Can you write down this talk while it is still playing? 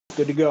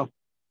Good to go.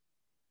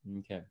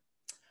 Okay.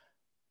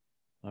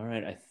 All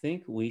right, I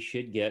think we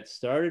should get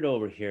started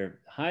over here.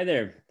 Hi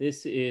there,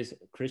 this is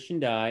Christian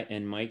Dye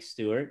and Mike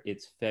Stewart.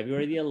 It's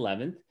February the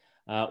 11th.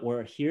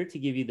 We're here to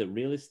give you the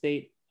real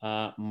estate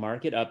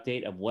market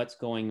update of what's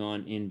going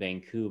on in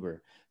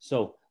Vancouver.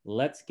 So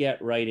let's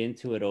get right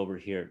into it over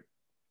here.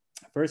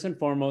 First and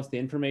foremost, the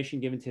information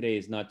given today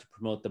is not to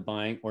promote the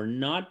buying or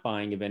not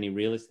buying of any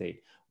real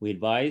estate. We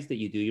advise that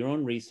you do your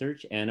own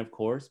research and, of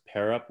course,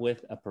 pair up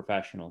with a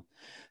professional.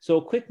 So,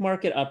 a quick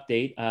market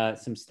update,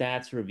 some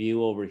stats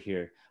review over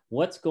here.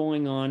 What's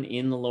going on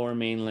in the Lower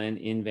Mainland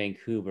in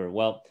Vancouver?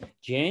 Well,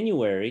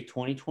 January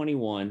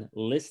 2021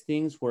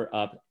 listings were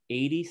up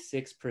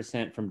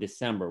 86% from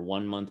December,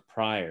 1 month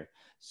prior.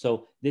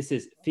 So this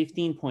is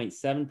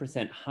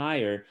 15.7%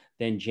 higher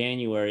than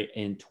January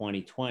in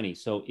 2020.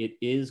 So it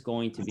is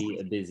going to be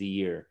a busy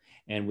year,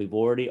 and we're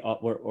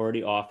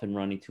already off and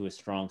running to a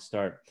strong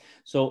start.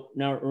 So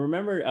now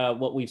remember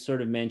what we've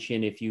sort of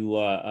mentioned if you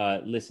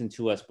listened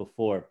to us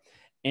before.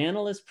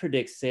 Analysts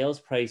predict sales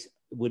price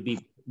would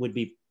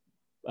be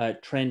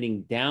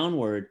trending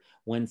downward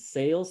when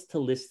sales to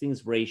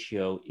listings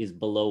ratio is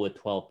below a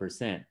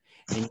 12%.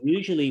 And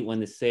usually when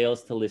the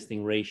sales to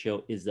listing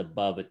ratio is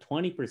above a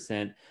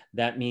 20%,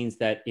 that means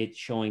that it's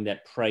showing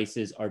that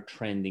prices are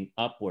trending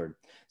upward.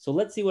 So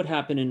let's see what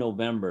happened in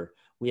November.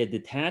 We had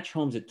detached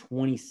homes at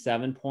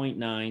 27.9,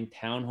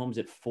 townhomes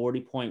at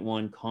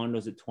 40.1,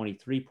 condos at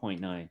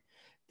 23.9.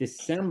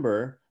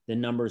 December, the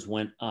numbers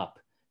went up,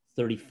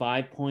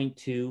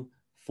 35.2,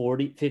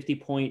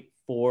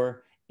 50.4,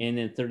 and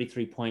then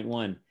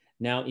 33.1.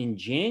 Now in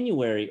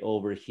January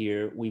over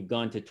here, we've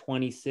gone to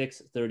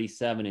 26,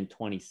 37, and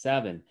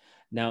 27.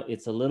 Now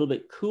it's a little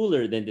bit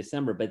cooler than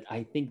December, but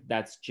I think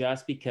that's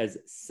just because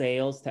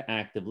sales to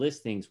active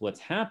listings,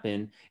 what's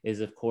happened is,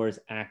 of course,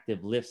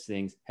 active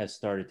listings have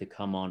started to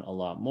come on a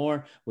lot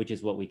more, which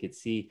is what we could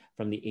see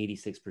from the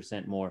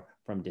 86% more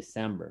from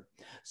December.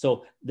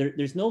 So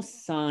there's no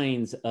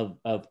signs of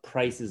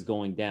prices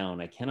going down.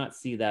 I cannot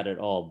see that at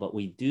all, but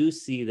we do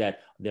see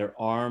that there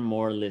are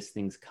more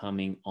listings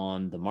coming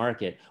on the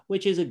market,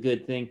 which is a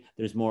good thing.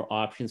 There's more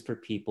options for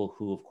people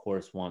who, of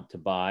course, want to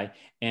buy.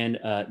 And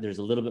there's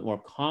a little bit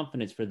more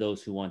confidence for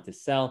those who want to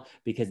sell,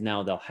 because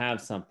now they'll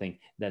have something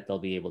that they'll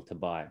be able to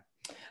buy.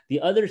 The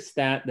other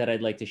stat that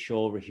I'd like to show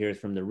over here is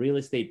from the Real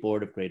Estate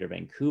Board of Greater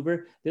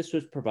Vancouver. This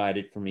was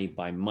provided for me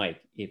by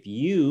Mike. If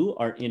you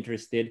are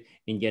interested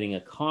in getting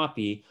a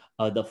copy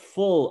of the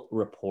full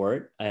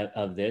report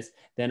of this,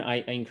 then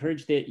I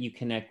encourage that you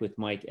connect with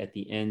Mike at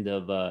the end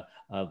of the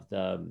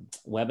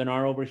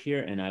webinar over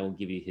here, and I will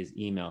give you his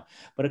email.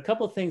 But a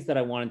couple of things that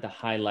I wanted to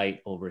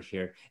highlight over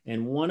here,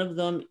 and one of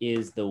them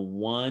is the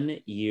 1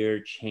 year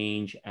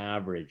change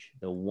average,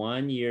 the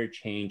 1 year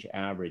change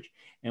average.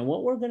 And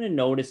what we're going to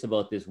notice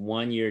about this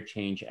 1 year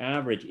change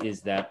average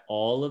is that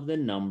all of the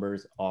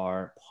numbers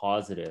are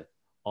positive.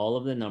 All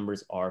of the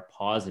numbers are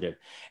positive.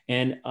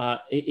 And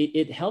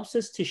it helps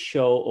us to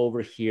show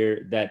over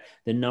here that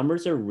the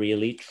numbers are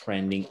really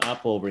trending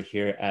up over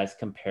here as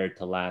compared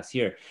to last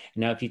year.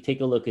 Now, if you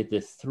take a look at the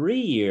 3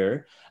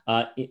 year,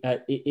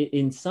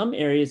 in some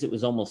areas it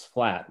was almost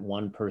flat,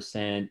 1%,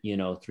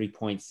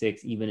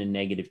 3.6, even a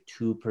negative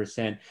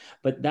 2%.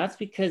 But that's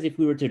because if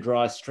we were to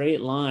draw a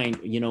straight line,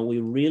 we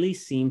really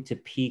seem to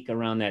peak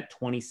around that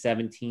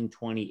 2017,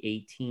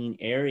 2018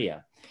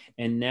 area.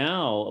 And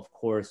now, of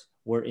course,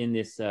 we're in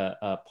this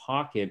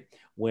pocket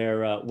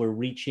where we're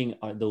reaching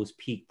those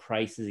peak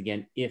prices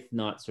again, if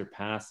not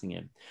surpassing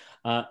it.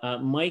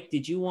 Mike,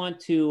 did you want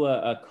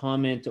to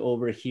comment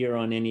over here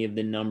on any of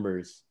the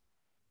numbers?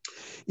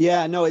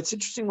 Yeah, no, it's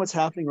interesting what's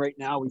happening right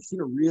now. We've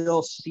seen a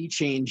real sea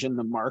change in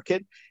the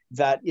market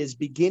that is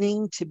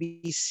beginning to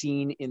be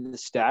seen in the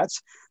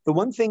stats. The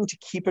one thing to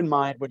keep in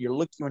mind when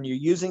you're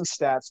using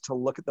stats to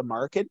look at the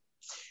market,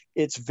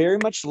 it's very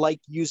much like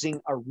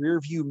using a rear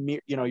view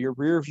mirror, your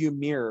rear view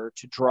mirror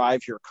to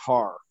drive your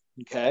car.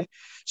 Okay.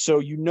 So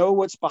you know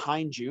what's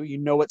behind you, you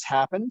know what's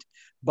happened,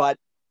 but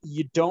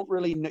you don't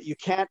really know, you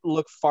can't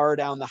look far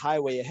down the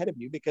highway ahead of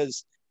you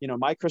because,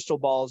 my crystal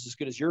ball is as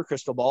good as your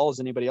crystal ball, as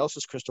anybody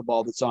else's crystal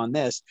ball that's on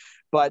this.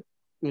 But,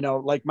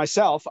 like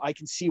myself, I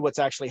can see what's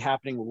actually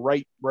happening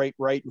right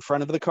in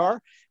front of the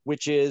car,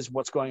 which is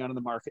what's going on in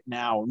the market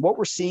now. And what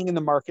we're seeing in the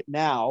market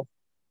now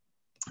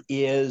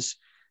is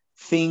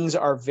things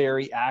are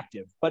very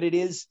active, but it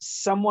is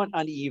somewhat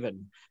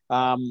uneven.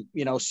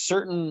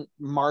 Certain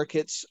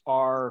markets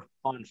are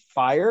on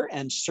fire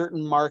and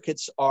certain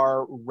markets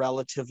are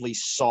relatively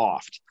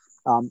soft.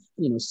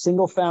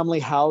 Single family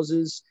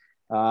houses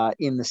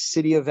in the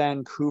city of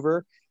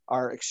Vancouver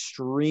are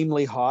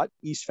extremely hot.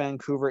 East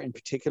Vancouver in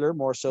particular,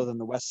 more so than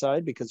the west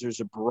side, because there's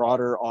a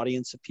broader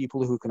audience of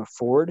people who can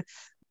afford.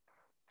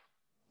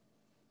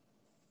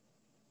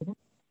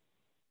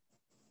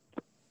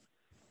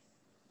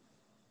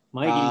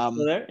 Mike, are you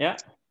still there? Yeah.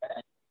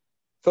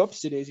 Oops,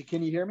 Daisy,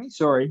 can you hear me?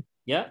 Sorry.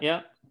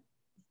 Yeah.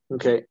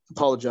 Okay,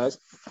 apologize.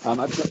 I'm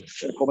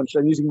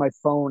using my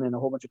phone and a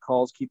whole bunch of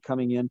calls keep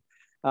coming in.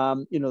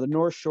 The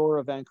North Shore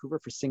of Vancouver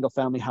for single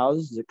family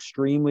houses is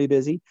extremely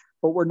busy.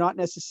 but we're not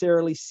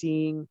necessarily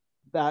seeing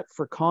that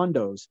for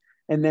condos.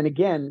 And then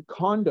again,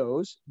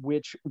 condos,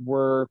 which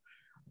were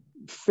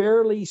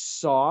fairly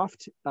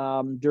soft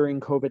during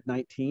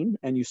COVID-19,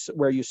 and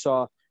where you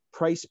saw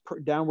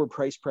downward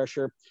price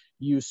pressure,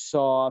 you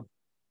saw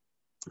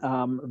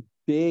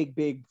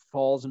big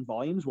falls in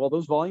volumes. Well,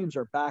 those volumes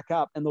are back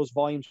up, and those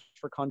volumes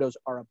for condos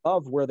are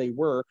above where they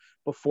were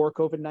before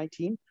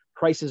COVID-19.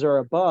 Prices are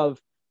above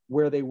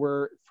where they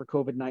were for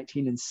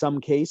COVID-19 in some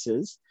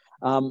cases.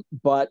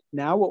 But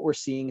now what we're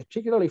seeing,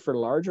 particularly for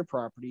larger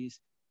properties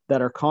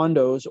that are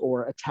condos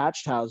or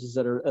attached houses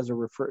that are, as a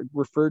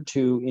referred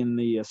to in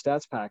the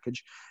stats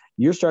package,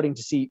 you're starting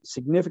to see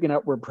significant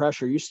upward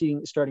pressure.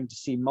 You're starting to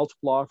see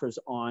multiple offers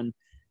on,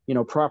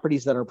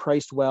 properties that are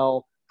priced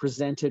well,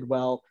 presented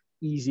well,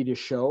 easy to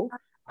show,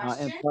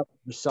 and they're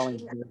selling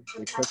very,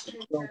 very quickly.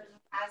 So,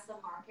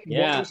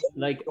 yeah,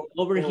 like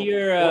over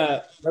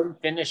here. Let him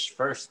finish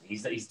first.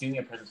 He's doing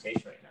a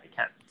presentation right now. He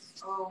can't.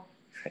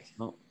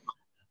 Oh.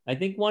 I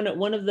think one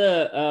of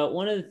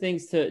the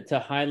things to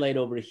highlight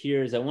over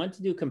here is I want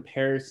to do a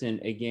comparison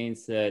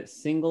against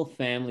single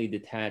family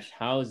detached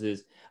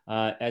houses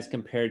as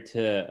compared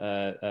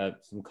to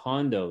some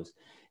condos.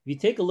 If you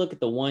take a look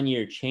at the 1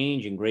 year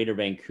change in Greater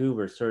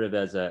Vancouver, sort of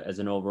as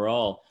an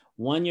overall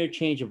 1 year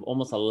change of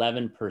almost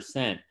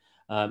 11%.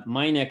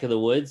 My neck of the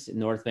woods,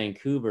 North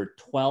Vancouver,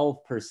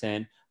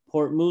 12%.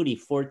 Port Moody,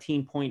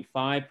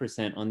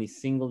 14.5% on these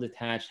single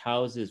detached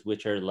houses,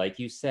 which are, like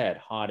you said,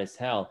 hot as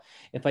hell.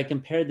 If I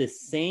compare the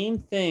same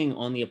thing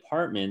on the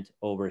apartment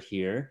over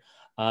here,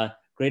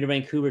 Greater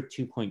Vancouver,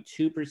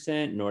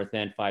 2.2%, North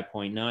Van,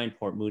 5.9%,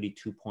 Port Moody,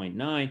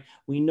 2.9%.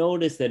 We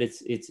notice that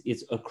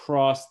it's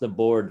across the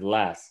board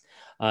less.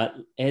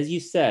 As you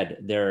said,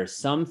 there are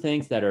some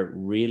things that are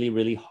really,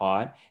 really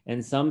hot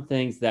and some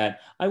things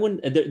that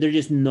they're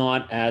just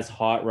not as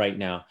hot right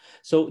now.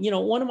 So,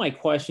 one of my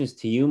questions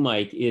to you,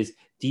 Mike, is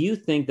do you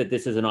think that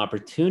this is an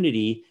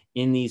opportunity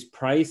in these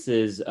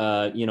prices,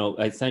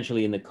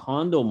 essentially in the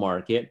condo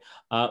market,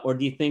 or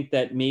do you think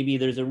that maybe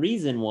there's a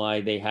reason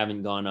why they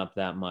haven't gone up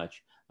that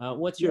much?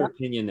 What's your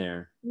opinion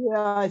there?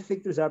 Yeah, I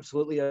think there's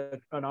absolutely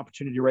an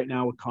opportunity right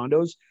now with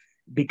condos.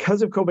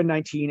 Because of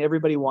COVID-19,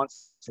 everybody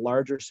wants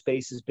larger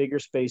spaces, bigger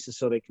spaces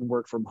so they can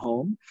work from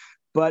home.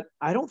 But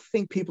I don't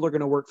think people are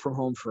going to work from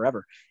home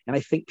forever. And I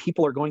think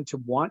people are going to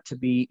want to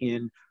be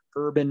in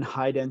urban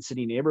high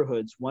density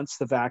neighborhoods once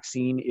the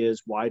vaccine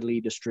is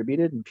widely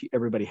distributed and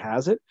everybody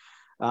has it.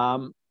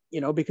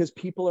 Because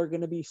people are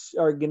going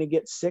to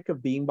get sick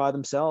of being by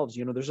themselves.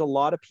 There's a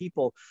lot of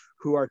people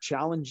who are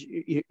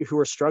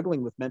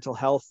struggling with mental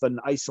health and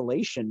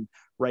isolation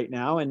right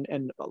now.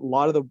 And a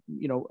lot of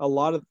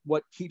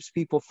what keeps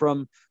people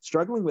from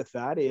struggling with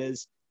that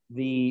is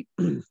the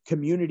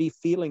community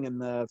feeling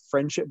and the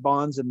friendship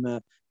bonds and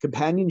the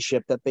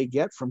companionship that they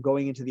get from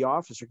going into the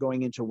office or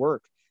going into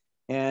work.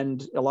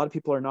 And a lot of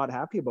people are not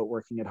happy about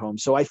working at home.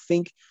 So I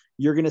think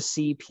you're going to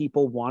see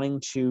people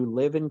wanting to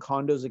live in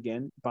condos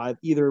again, by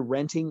either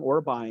renting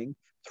or buying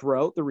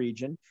throughout the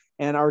region,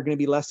 and are going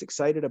to be less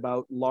excited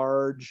about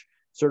large,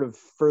 sort of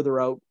further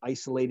out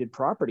isolated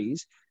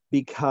properties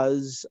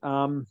because,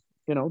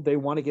 they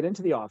want to get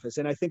into the office.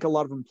 And I think a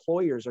lot of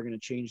employers are going to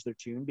change their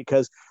tune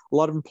because a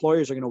lot of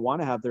employers are going to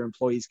want to have their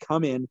employees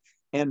come in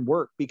and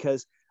work,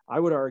 because I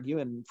would argue,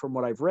 and from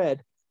what I've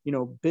read,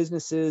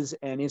 businesses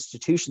and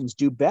institutions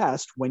do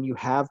best when you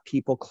have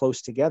people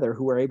close together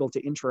who are able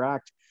to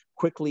interact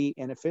quickly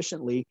and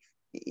efficiently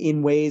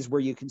in ways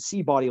where you can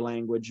see body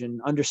language and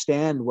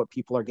understand what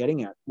people are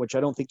getting at, which I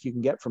don't think you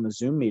can get from a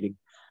Zoom meeting.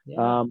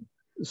 Yeah.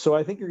 So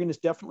I think you're going to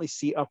definitely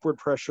see upward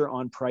pressure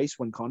on price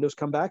when condos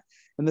come back.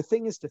 And the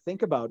thing is to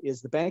think about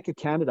is the Bank of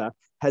Canada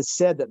has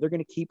said that they're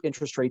going to keep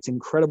interest rates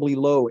incredibly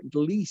low, at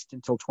least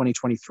until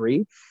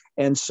 2023.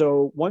 And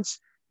so once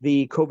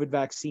the COVID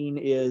vaccine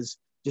is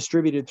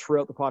distributed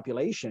throughout the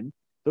population,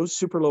 those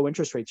super low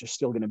interest rates are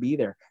still going to be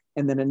there.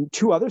 And then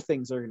two other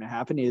things that are going to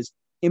happen is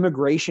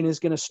immigration is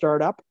going to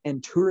start up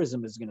and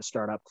tourism is going to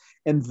start up.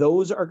 And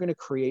those are going to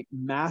create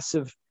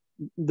massive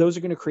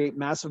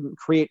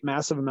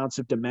amounts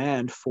of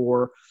demand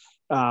for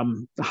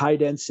high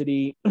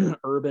density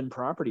urban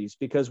properties,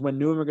 because when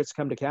new immigrants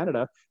come to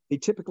Canada, they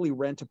typically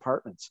rent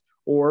apartments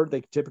or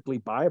they typically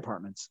buy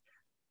apartments.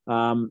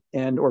 But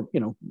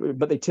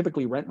they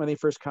typically rent when they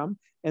first come.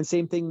 And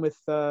same thing with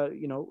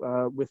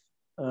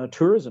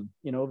tourism.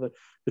 The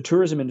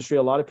tourism industry,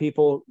 a lot of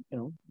people,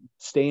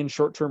 stay in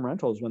short-term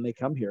rentals when they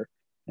come here.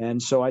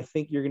 And so I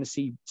think you're going to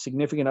see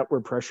significant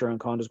upward pressure on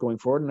condos going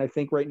forward. And I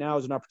think right now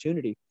is an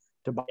opportunity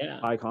to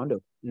buy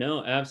condo.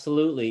 No,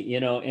 absolutely.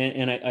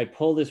 And I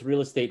pull this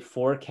real estate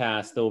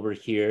forecast over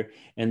here,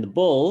 and the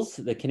Bulls,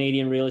 the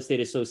Canadian Real Estate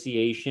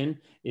Association,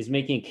 is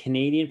making a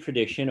Canadian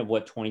prediction of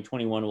what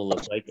 2021 will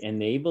look like.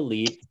 And they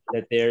believe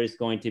that there is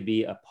going to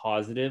be a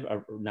positive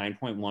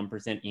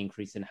 9.1%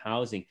 increase in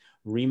housing.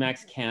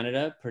 Remax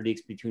Canada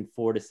predicts between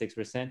 4 to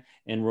 6%,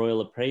 and Royal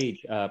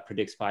LePage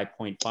predicts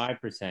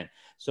 5.5%.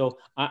 So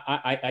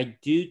I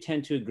do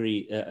tend to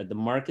agree. The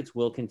markets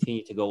will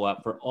continue to go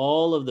up for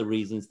all of the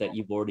reasons that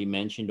you've already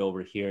mentioned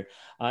over here.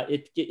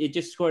 It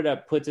just sort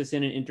of puts us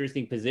in an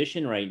interesting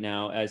position right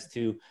now as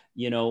to,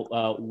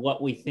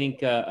 what we think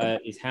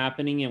is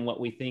happening and what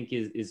we think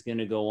is going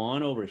to go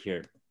on over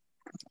here.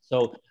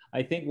 So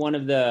I think one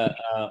of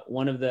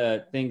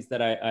the things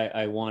that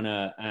I want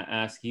to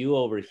ask you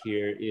over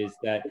here is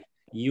that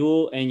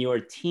you and your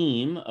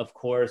team, of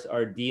course,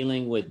 are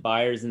dealing with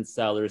buyers and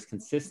sellers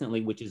consistently,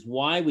 which is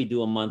why we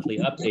do a monthly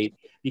update,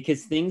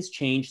 because things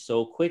change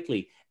so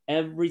quickly.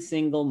 Every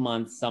single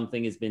month,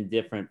 something has been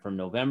different from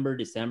November,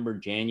 December,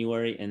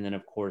 January, and then,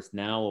 of course,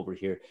 now over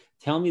here.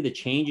 Tell me the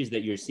changes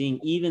that you're seeing,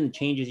 even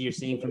changes you're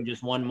seeing from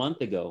just 1 month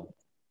ago.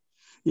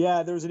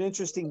 Yeah, there was an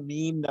interesting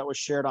meme that was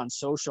shared on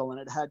social,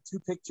 and it had two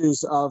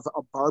pictures of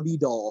a Barbie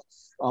doll.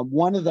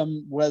 One of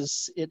them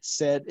was, it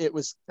said it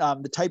was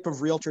the type of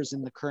realtors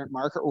in the current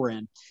market we're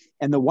in.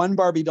 And the one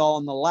Barbie doll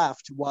on the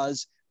left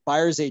was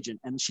buyer's agent,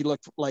 and she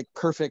looked like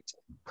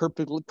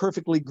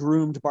perfectly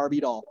groomed Barbie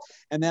doll.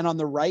 And then on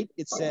the right,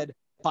 it said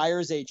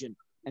buyer's agent,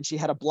 and she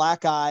had a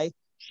black eye.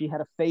 She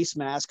had a face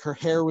mask. Her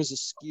hair was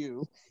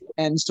askew.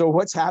 And so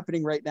what's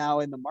happening right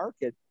now in the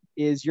market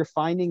is you're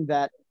finding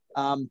that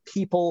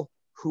people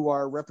who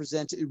are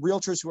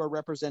realtors who are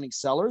representing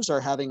sellers are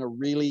having a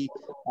really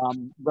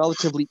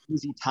relatively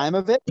easy time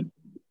of it,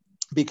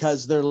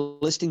 because their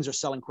listings are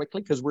selling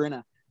quickly because we're in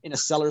a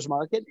seller's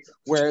market,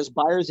 whereas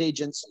buyers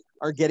agents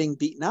are getting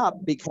beaten up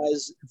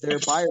because their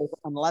buyers,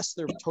 unless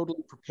they're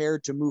totally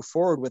prepared to move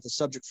forward with a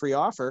subject free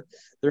offer,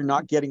 they're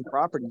not getting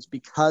properties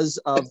because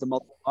of the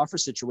multiple offer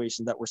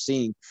situation that we're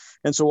seeing.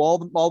 And so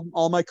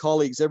all my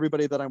colleagues,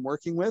 everybody that I'm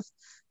working with,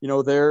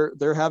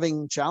 they're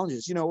having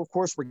challenges. Of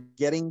course,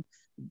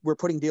 we're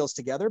putting deals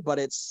together, but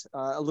it's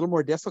a little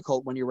more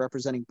difficult when you're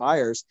representing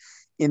buyers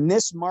in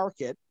this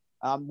market.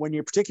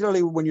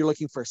 Particularly when you're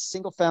looking for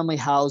single family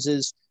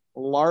houses,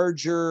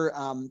 larger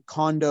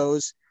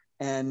condos,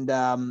 and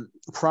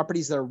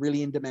properties that are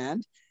really in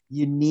demand,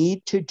 you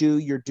need to do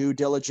your due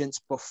diligence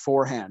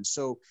beforehand.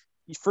 So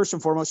first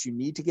and foremost, you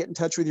need to get in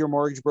touch with your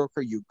mortgage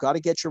broker. You've got to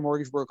get your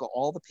mortgage broker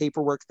all the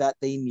paperwork that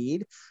they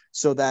need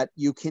so that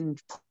you can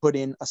put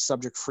in a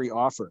subject-free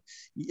offer.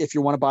 If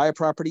you want to buy a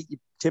property,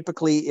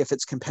 typically, if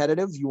it's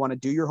competitive, you want to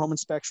do your home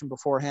inspection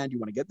beforehand. You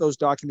want to get those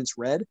documents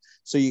read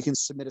so you can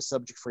submit a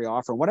subject-free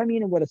offer. What I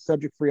mean and what a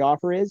subject-free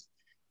offer is,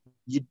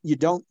 you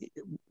don't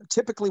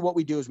typically, what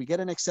we do is we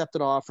get an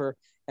accepted offer,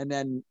 and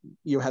then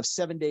you have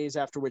 7 days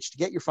after which to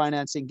get your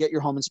financing, get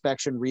your home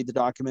inspection, read the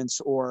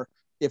documents, or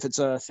if it's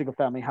a single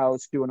family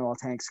house, do an oil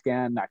tank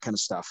scan, that kind of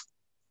stuff.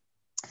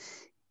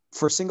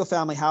 For single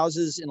family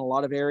houses in a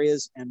lot of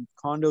areas and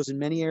condos in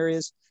many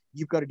areas,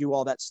 you've got to do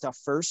all that stuff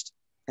first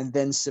and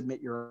then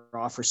submit your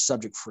offer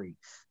subject free.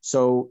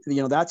 So,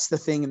 that's the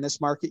thing in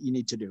this market you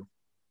need to do.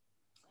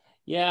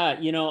 Yeah,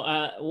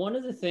 one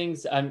of the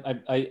things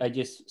I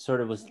just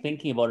sort of was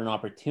thinking about an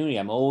opportunity.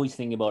 I'm always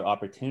thinking about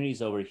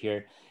opportunities over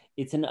here.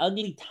 It's an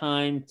ugly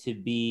time to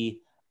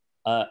be.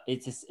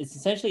 It's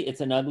essentially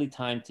an ugly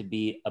time to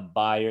be a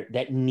buyer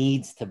that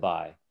needs to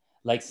buy,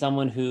 like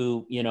someone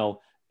who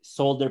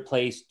sold their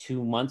place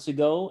 2 months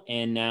ago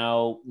and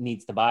now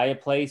needs to buy a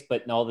place,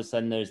 but all of a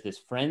sudden there's this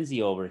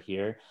frenzy over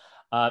here.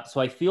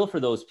 So I feel for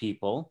those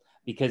people,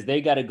 because they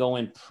got to go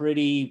in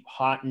pretty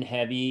hot and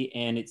heavy.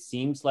 And it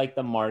seems like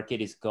the market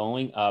is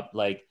going up.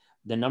 Like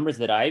the numbers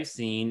that I've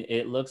seen,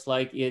 it looks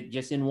like it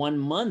just in 1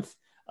 month,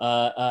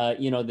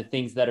 the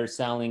things that are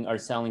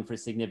selling for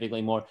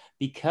significantly more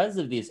because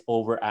of this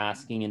over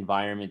asking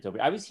environment.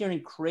 I was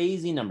hearing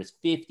crazy numbers,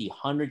 50,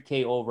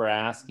 100K over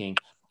asking,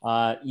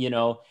 but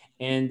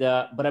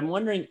I'm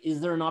wondering, is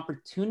there an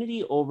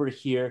opportunity over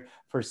here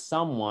for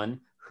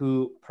someone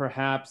who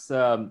perhaps,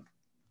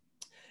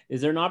 is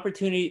there an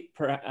opportunity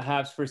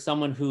perhaps for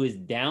someone who is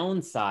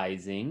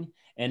downsizing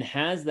and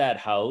has that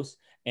house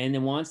and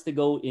then wants to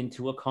go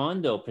into a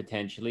condo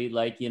potentially,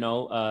 like,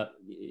 retiree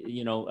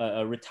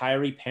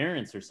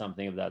parents or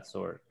something of that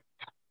sort?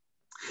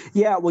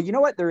 Yeah, well, you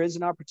know what? There is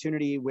an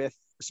opportunity with,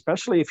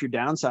 especially if you're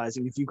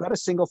downsizing, if you've got a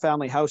single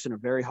family house in a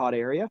very hot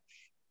area,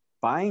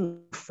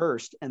 buying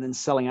first and then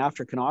selling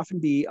after can often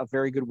be a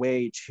very good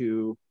way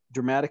to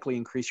dramatically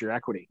increase your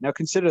equity. Now,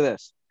 consider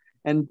this.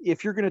 And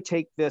if you're going to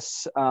take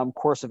this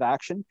course of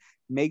action,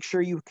 make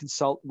sure you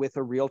consult with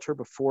a realtor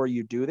before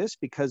you do this,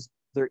 because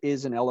there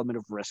is an element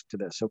of risk to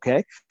this.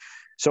 Okay.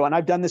 So, and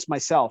I've done this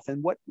myself.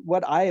 And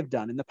what I have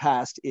done in the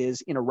past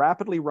is, in a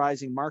rapidly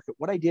rising market,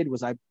 what I did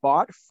was I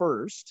bought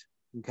first.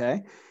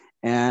 Okay.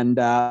 And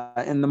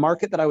the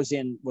market that I was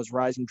in was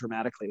rising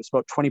dramatically. It was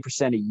about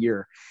 20% a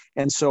year.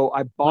 And so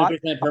I bought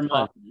 20% per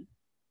month.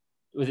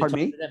 Was it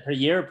 20% per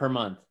year or per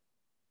month?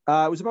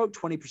 It was about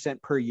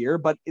 20% per year,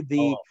 but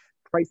the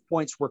price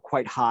points were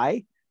quite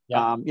high.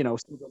 Yeah.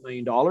 Several $1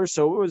 million.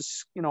 So it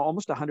was,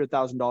 almost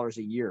 $100,000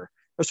 a year.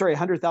 Oh, sorry,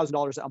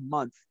 $100,000 a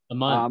month. A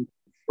month.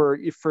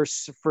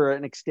 For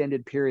an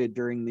extended period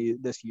during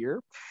this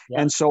year.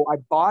 Yeah. And so I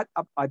bought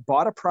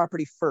a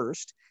property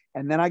first,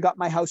 and then I got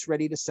my house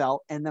ready to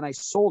sell, and then I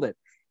sold it.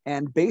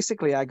 And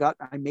basically I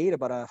made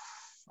about a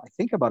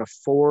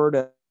 $400,000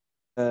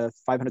 to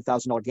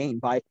 $500,000 gain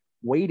by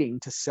waiting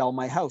to sell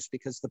my house,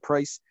 because the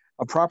price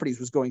of properties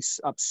was going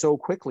up so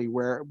quickly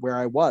where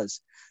I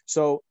was.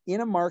 So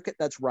in a market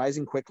that's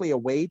rising quickly, a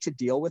way to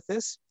deal with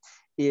this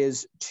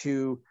is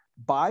to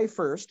buy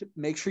first.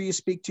 Make sure you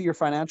speak to your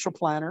financial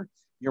planner,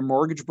 your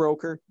mortgage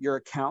broker, your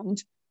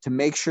accountant to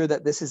make sure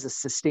that this is a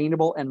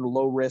sustainable and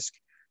low risk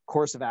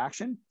course of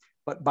action.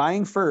 But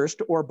buying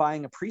first or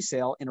buying a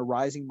pre-sale in a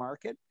rising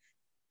market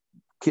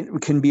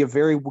can be a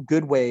very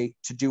good way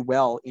to do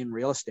well in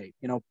real estate.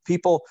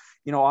 People,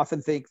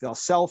 often think they'll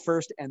sell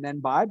first and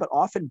then buy, but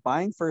often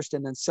buying first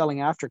and then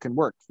selling after can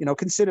work.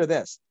 Consider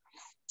this.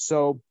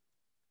 So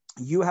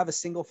you have a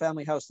single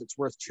family house that's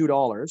worth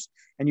 $2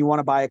 and you want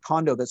to buy a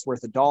condo that's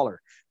worth $1,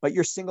 but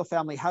your single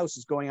family house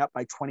is going up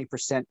by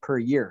 20% per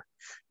year.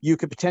 You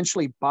could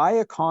potentially buy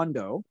a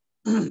condo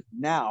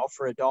now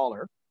for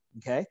 $1,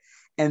 okay?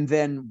 And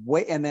then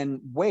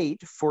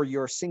wait for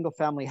your single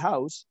family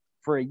house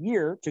for a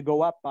year to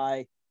go up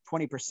by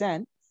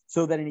 20%,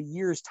 so that in a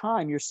year's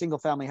time, your single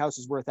family house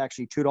is worth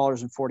actually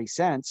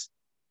 $2.40.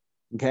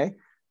 Okay.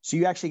 So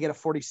you actually get a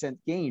 40-cent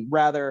gain,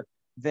 rather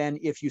than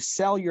if you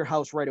sell your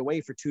house right away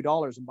for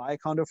 $2 and buy a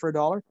condo for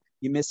 $1,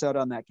 you miss out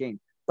on that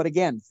gain. But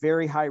again,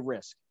 very high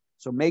risk.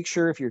 So make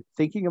sure if you're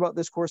thinking about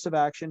this course of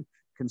action,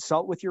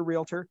 consult with your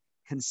realtor,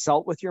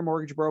 consult with your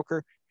mortgage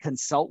broker,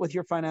 consult with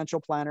your financial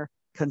planner,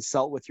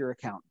 consult with your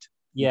accountant.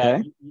 Yeah,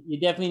 okay? You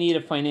definitely need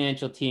a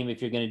financial team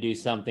if you're going to do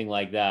something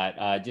like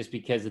that, just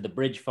because of the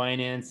bridge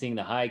financing,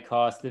 the high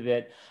cost of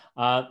it.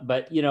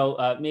 But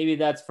maybe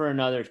that's for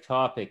another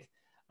topic.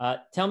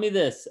 Tell me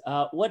this: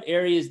 what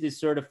areas do you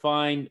sort of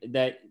find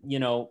that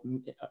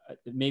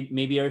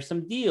maybe are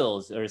some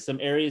deals or some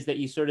areas that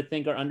you sort of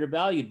think are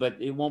undervalued, but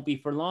it won't be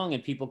for long,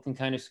 and people can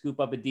kind of scoop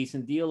up a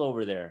decent deal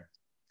over there?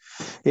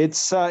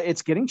 It's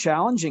getting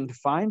challenging to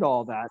find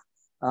all that.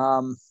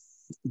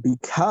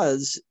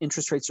 Because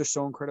interest rates are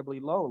so incredibly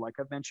low. Like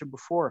I've mentioned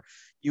before,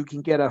 you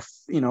can get a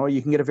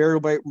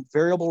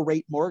variable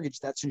rate mortgage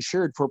that's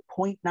insured for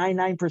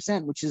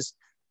 0.99%, which is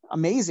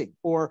amazing,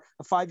 or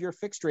a 5-year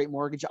fixed rate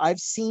mortgage. I've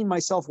seen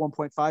myself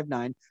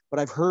 1.59, but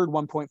I've heard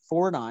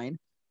 1.49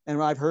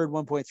 and I've heard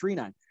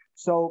 1.39.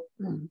 So,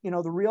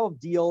 the real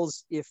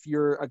deals, if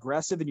you're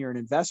aggressive and you're an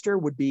investor,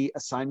 would be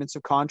assignments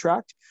of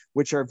contract,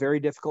 which are very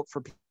difficult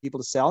for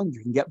people to sell, and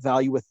you can get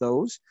value with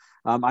those.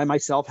 I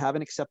myself have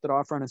an accepted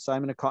offer on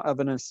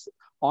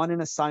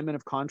an assignment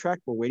of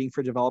contract. We're waiting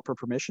for developer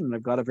permission, and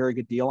I've got a very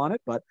good deal on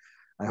it, but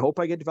I hope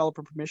I get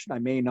developer permission. I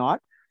may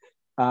not.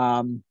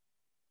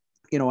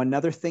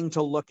 Another thing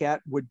to look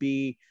at would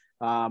be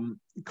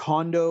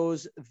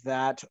condos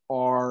that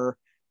are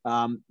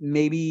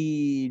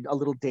maybe a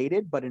little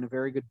dated, but in a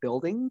very good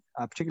building,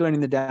 particularly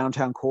in the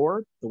downtown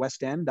core, the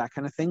West End, that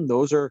kind of thing.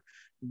 Those are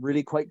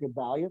really quite good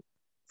value.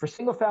 For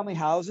single family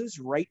houses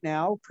right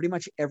now, pretty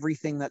much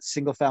everything that's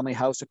single family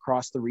house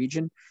across the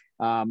region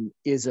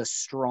is a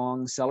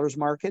strong seller's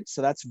market.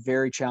 So that's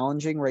very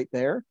challenging right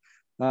there.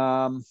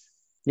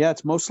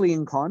 It's mostly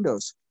in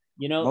condos.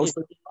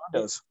 Mostly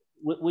in condos.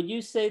 Would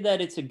you say that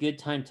it's a good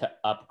time to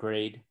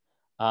upgrade?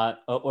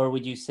 Or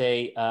would you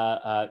say,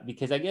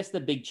 because I guess the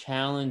big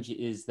challenge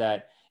is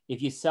that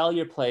if you sell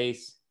your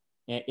place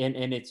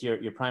and it's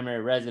your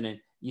primary resident,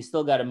 you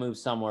still got to move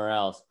somewhere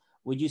else.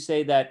 Would you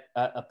say that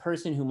a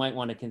person who might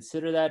want to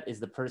consider that is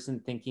the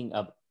person thinking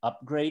of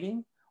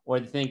upgrading, or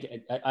think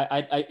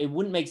it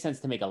wouldn't make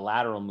sense to make a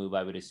lateral move,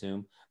 I would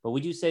assume. But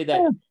would you say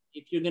that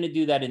if you're going to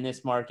do that in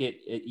this market,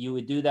 you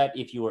would do that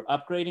if you were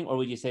upgrading, or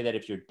would you say that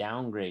if you're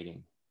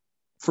downgrading?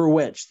 For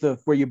which?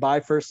 Where you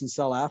buy first and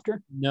sell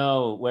after?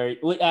 No,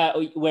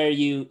 where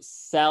you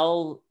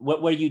sell,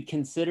 where you'd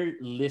consider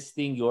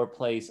listing your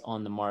place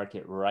on the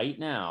market right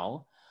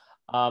now.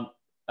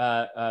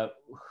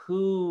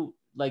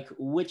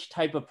 Which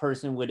type of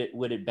person would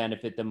it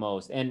benefit the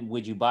most? And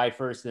would you buy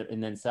first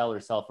and then sell, or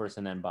sell first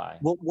and then buy?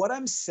 Well, what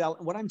I'm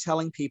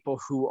telling people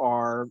who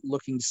are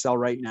looking to sell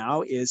right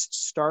now is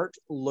start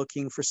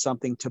looking for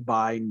something to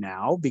buy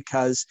now,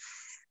 because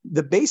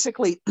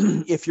basically,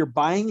 if you're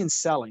buying and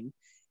selling,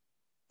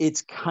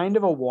 it's kind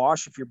of a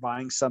wash if you're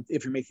buying something,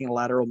 if you're making a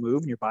lateral move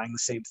and you're buying the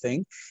same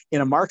thing.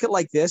 In a market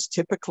like this, it's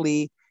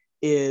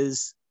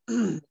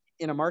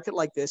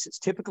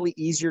typically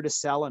easier to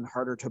sell and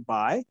harder to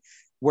buy.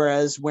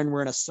 Whereas when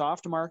we're in a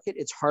soft market,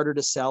 it's harder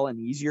to sell and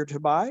easier to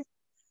buy.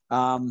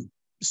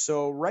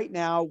 So right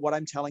now, what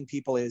I'm telling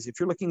people is, if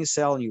you're looking to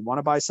sell and you want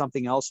to buy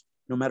something else,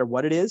 no matter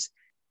what it is,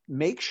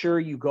 make sure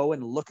you go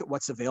and look at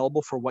what's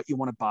available for what you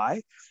want to buy,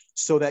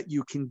 so that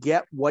you can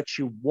get what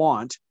you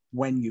want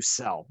when you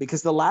sell.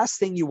 Because the last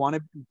thing you want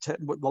to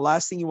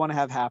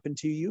have happen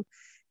to you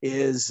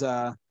is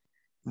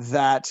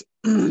that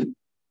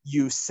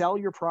you sell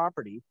your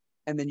property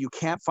and then you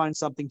can't find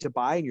something to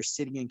buy and you're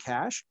sitting in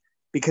cash.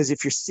 Because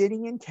if you're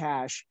sitting in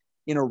cash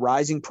in a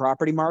rising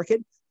property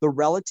market, the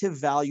relative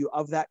value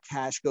of that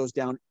cash goes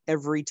down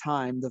every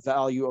time the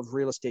value of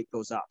real estate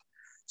goes up.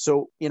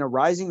 So in a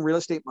rising real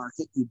estate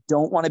market, you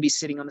don't want to be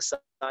sitting on the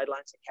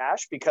sidelines in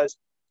cash, because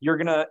you're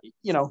gonna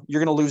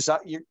lose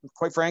out.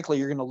 Quite frankly,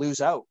 you're gonna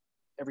lose out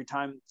every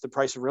time the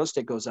price of real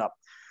estate goes up.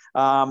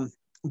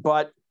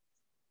 But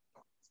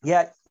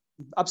yeah,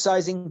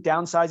 upsizing,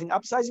 downsizing.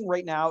 Upsizing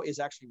right now is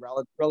actually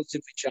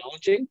relatively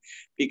challenging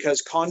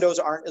because condos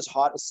aren't as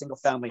hot as single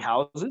family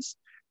houses.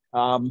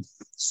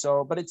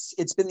 But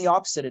it's been the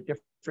opposite at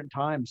different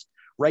times.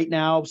 Right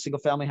now, single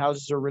family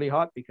houses are really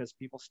hot because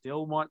people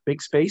still want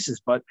big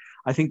spaces, but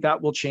I think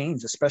that will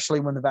change, especially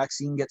when the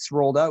vaccine gets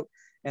rolled out.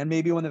 And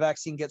maybe when the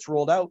vaccine gets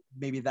rolled out,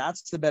 maybe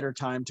that's the better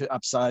time to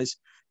upsize,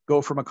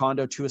 go from a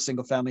condo to a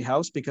single family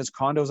house, because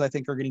condos, I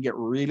think, are going to get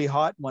really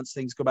hot once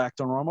things go back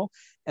to normal,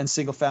 and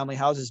single family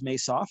houses may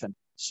soften.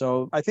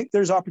 So I think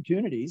there's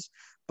opportunities,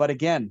 but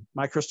again,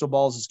 my crystal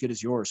ball is as good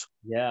as yours.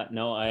 Yeah,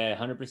 no, I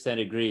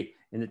 100% agree.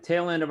 In the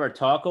tail end of our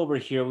talk over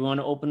here, we want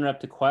to open it up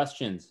to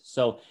questions.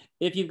 So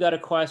if you've got a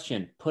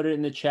question, put it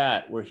in the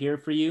chat. We're here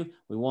for you.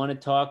 We want to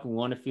talk. We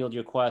want to field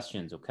your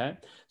questions. Okay.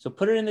 So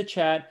put it in the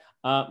chat.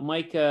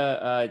 Mike,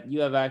 do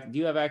you have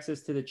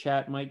access to the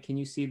chat, Mike? Can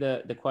you see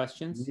the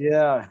questions?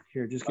 Yeah,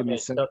 here, just give me a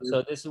second.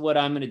 So this is what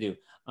I'm going to do.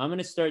 I'm going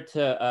to start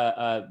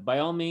to, by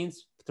all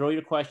means, throw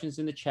your questions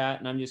in the chat,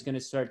 and I'm just going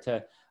to start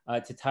to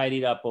tidy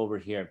it up over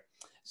here.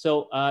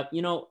 So,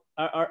 you know,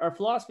 our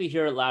philosophy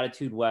here at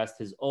Latitude West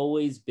has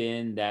always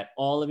been that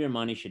all of your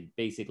money should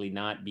basically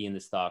not be in the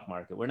stock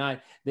market. We're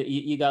not,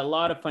 you got a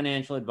lot of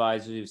financial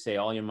advisors who say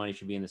all your money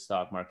should be in the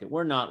stock market.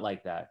 We're not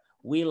like that.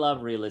 We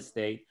love real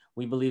estate.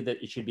 We believe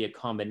that it should be a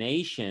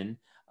combination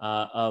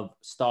of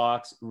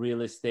stocks,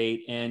 real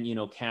estate, and, you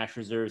know, cash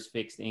reserves,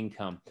 fixed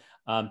income.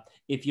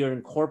 If you're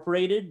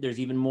incorporated, there's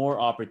even more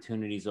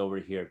opportunities over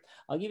here.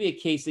 I'll give you a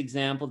case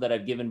example that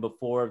I've given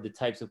before of the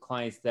types of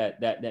clients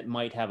that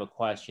might have a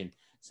question.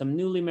 Some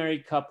newly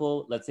married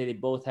couple, let's say they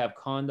both have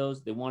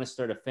condos, they want to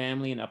start a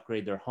family and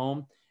upgrade their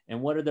home. And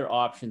what are their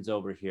options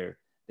over here?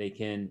 They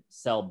can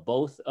sell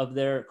both of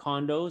their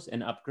condos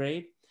and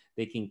upgrade.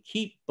 They can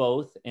keep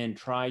both and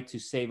try to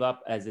save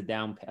up as a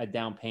down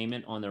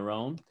payment on their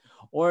own.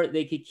 Or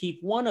they could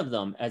keep one of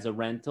them as a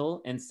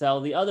rental and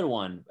sell the other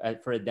one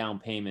for a down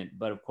payment.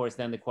 But of course,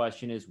 then the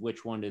question is,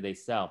 which one do they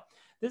sell?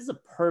 This is a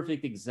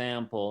perfect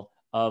example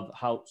of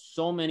how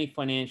so many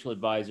financial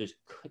advisors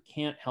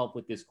can't help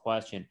with this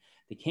question.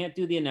 They can't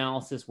do the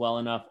analysis well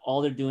enough.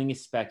 All they're doing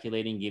is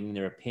speculating, giving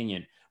their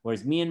opinion.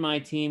 Whereas me and my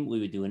team, we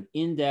would do an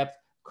in-depth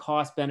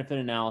cost-benefit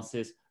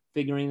analysis,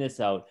 figuring this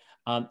out.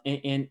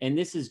 And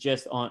this is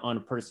just on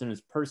a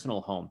person's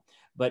personal home.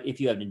 But if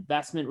you have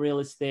investment real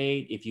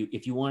estate, if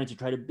you wanted to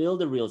try to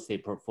build a real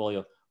estate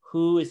portfolio,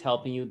 who is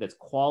helping you that's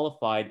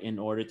qualified in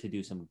order to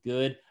do some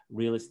good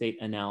real estate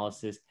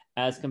analysis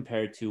as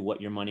compared to what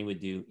your money would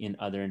do in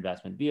other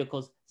investment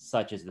vehicles,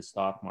 such as the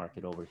stock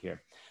market over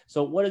here.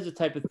 So what is the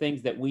type of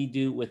things that we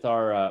do with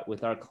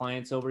our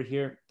clients over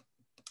here?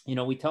 You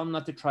know, we tell them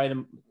not to try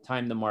to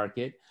time the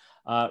market.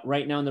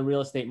 Right now in the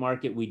real estate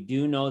market, we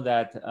do know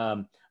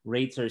that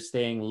rates are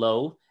staying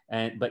low,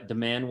 but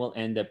demand will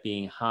end up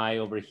being high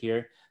over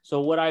here.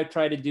 So what I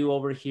try to do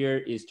over here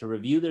is to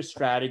review their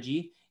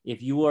strategy.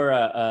 If you are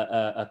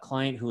a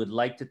client who would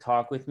like to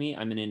talk with me,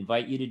 I'm going to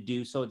invite you to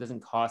do so. It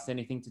doesn't cost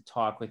anything to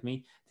talk with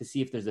me to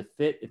see if there's a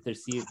fit, if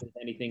there's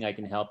anything I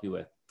can help you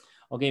with.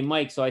 Okay,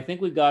 Mike, so I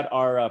think we've got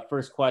our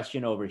first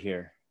question over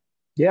here.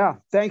 Yeah,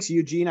 thanks,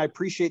 Eugene. I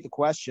appreciate the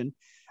question.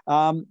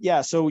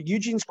 So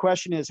Eugene's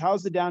question is,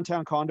 how's the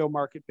downtown condo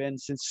market been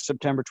since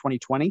September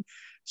 2020,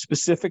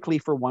 specifically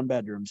for one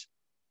bedrooms?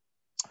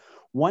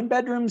 One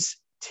bedrooms,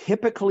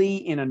 typically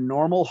in a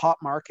normal hot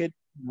market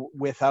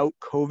without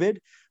COVID,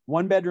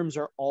 one bedrooms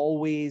are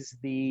always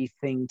the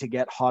thing to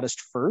get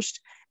hottest first.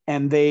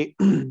 And they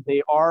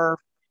are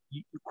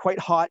quite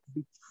hot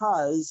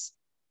because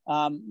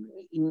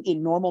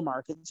in normal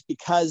markets,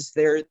 because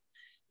they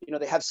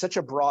have such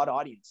a broad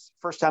audience,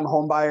 first-time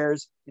home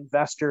buyers,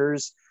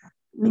 investors,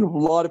 a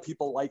lot of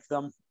people like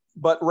them.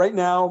 But right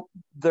now,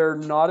 they're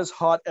not as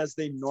hot as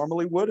they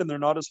normally would, and they're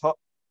not as hot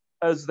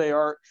as they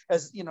are,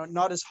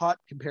 not as hot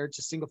compared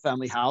to single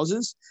family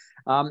houses.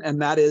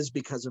 And that is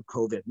because of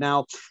COVID.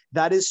 Now,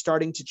 that is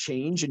starting to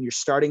change, and you're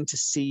starting to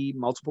see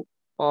multiple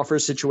offer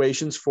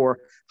situations for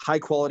high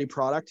quality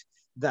product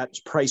that's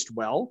priced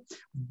well.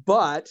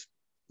 But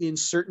in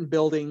certain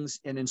buildings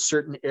and in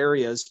certain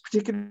areas,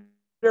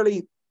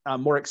 particularly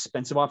more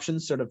expensive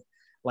options, sort of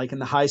like in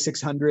the high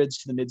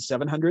 600s to the mid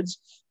 700s,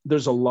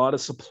 there's a lot of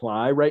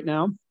supply right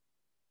now.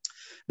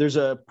 There's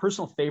a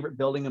personal favorite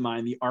building of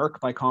mine, the Arc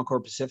by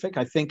Concord Pacific.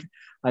 I think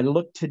I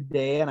looked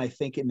today, and I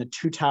think in the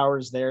two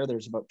towers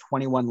there's about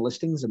 21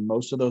 listings, and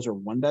most of those are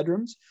one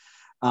bedrooms.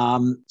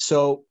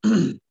 So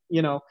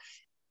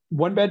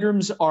one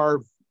bedrooms are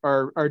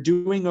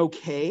doing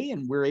okay,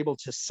 and we're able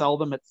to sell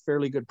them at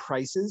fairly good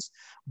prices,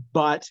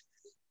 but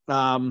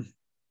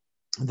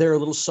they're a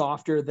little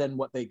softer than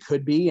what they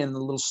could be, and a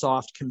little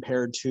soft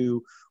compared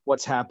to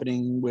what's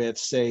happening with,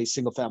 say,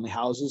 single family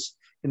houses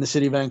in the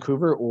city of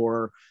Vancouver,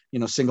 or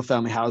single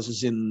family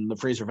houses in the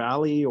Fraser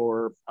Valley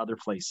or other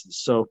places.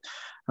 So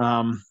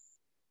what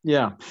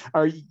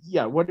are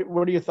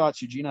your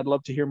thoughts, Eugene? I'd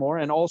love to hear more.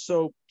 And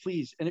also,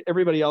 please, and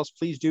everybody else,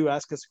 please do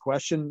ask us a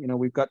question.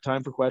 We've got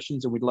time for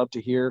questions, and we'd love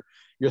to hear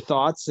your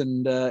thoughts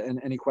and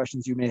any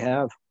questions you may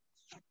have.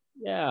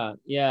 Yeah.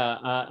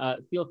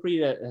 Feel free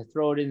to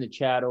throw it in the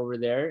chat over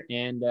there.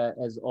 And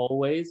as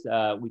always,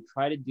 we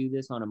try to do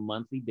this on a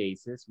monthly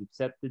basis. We've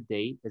set the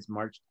date as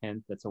March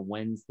 10th. That's a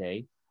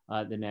Wednesday.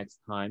 The next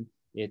time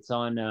it's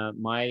on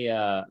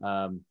my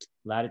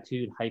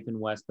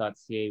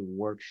latitude-west.ca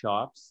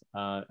workshops.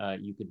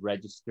 You could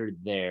register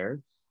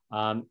there.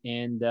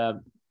 And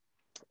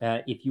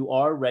if you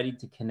are ready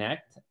to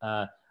connect,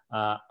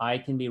 I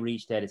can be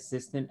reached at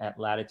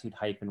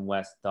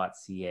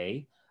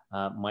assistant@latitude-west.ca.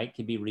 Mike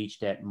can be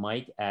reached at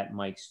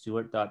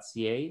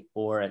mike@mikestewart.ca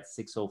or at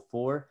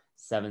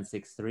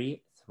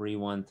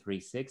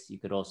 604-763-3136. You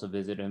could also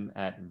visit him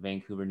at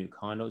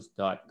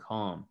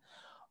vancouvernewcondos.com.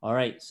 All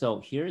right,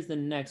 so here's the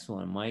next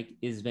one, Mike.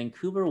 Is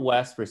Vancouver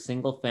West for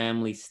single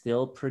family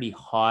still pretty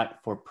hot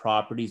for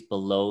properties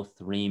below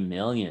 3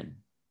 million?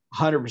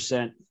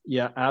 100%.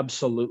 Yeah,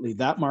 absolutely.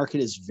 That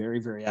market is very,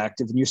 very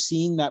active. And you're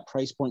seeing that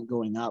price point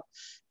going up,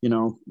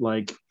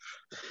 like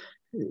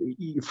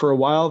for a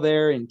while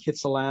there in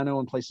Kitsilano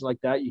and places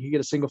like that, you could get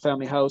a single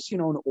family house,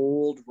 an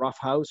old rough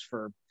house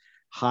for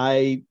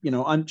high,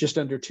 just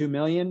under 2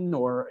 million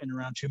or in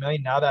around 2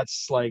 million. Now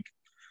that's like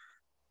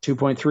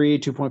 2.3,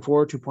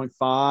 2.4,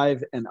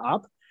 2.5 and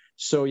up.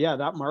 So yeah,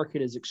 that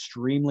market is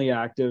extremely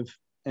active.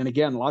 And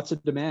again, lots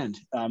of demand.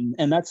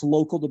 And that's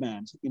local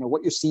demand.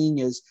 What you're seeing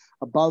is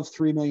above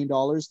 $3 million.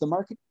 The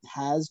market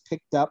has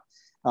picked up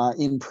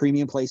in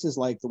premium places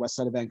like the west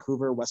side of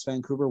Vancouver, West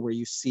Vancouver, where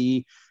you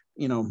see,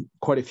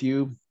 quite a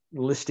few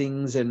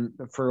listings and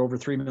for over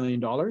 $3 million.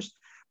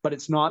 But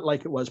it's not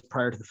like it was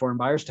prior to the foreign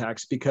buyers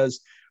tax,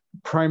 because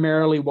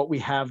primarily what we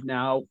have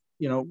now,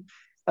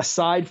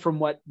 aside from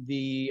what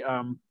the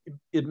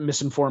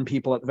misinformed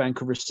people at the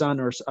Vancouver Sun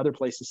or other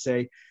places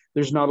say,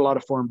 there's not a lot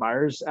of foreign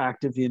buyers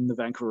active in the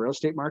Vancouver real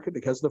estate market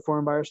because of the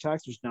foreign buyers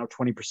tax. There's now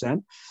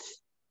 20%.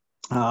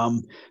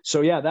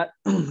 So yeah, that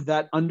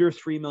under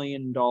 $3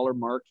 million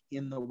mark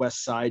in the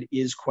west side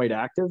is quite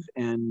active,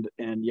 and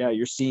yeah,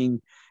 you're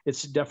seeing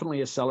it's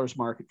definitely a seller's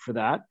market for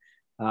that.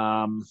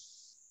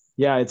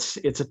 Yeah,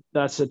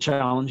 that's a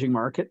challenging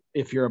market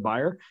if you're a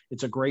buyer.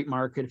 It's a great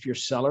market if you're a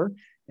seller.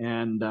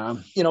 And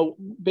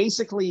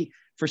basically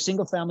for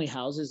single family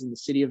houses in the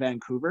city of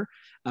Vancouver,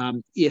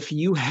 if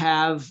you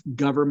have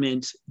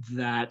government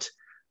that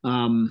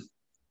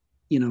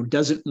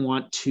doesn't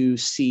want to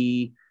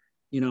see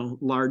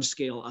large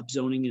scale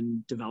upzoning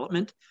and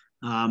development,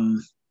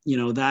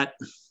 that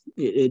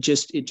it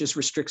just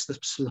restricts the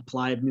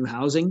supply of new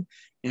housing,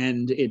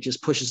 and it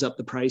just pushes up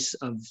the price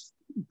of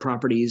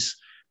properties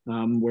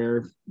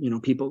where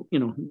people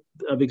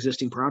of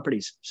existing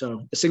properties.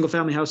 So a single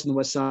family house in the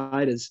west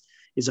side is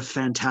a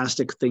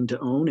fantastic thing to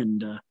own,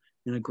 and a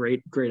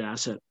great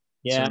asset.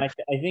 Yeah, so I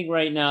think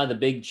right now the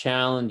big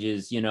challenge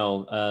is,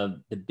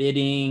 the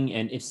bidding.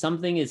 And if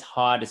something is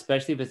hot,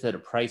 especially if it's at a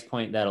price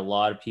point that a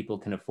lot of people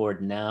can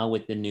afford now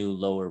with the new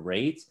lower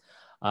rates,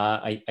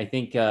 I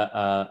think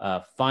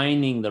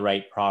finding the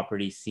right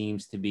property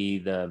seems to be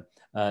the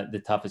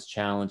toughest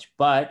challenge.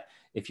 But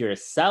if you're a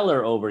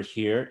seller over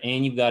here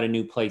and you've got a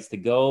new place to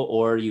go,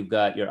 or you've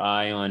got your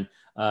eye on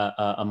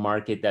a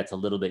market that's a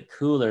little bit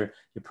cooler,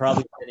 you're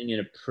probably sitting in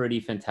a pretty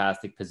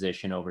fantastic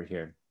position over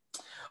here.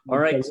 All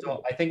right,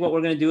 so I think what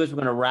we're going to do is we're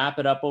going to wrap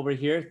it up over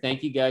here.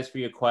 Thank you guys for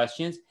your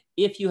questions.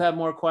 If you have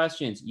more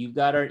questions, you've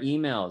got our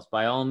emails.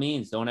 By all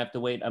means, don't have to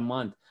wait a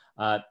month.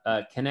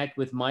 Connect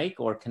with Mike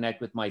or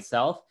connect with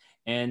myself,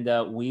 and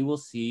we will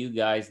see you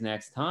guys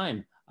next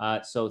time.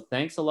 So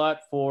thanks a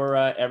lot for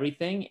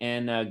everything,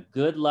 and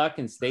good luck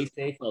and stay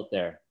safe out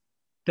there.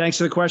 Thanks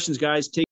for the questions, guys. Take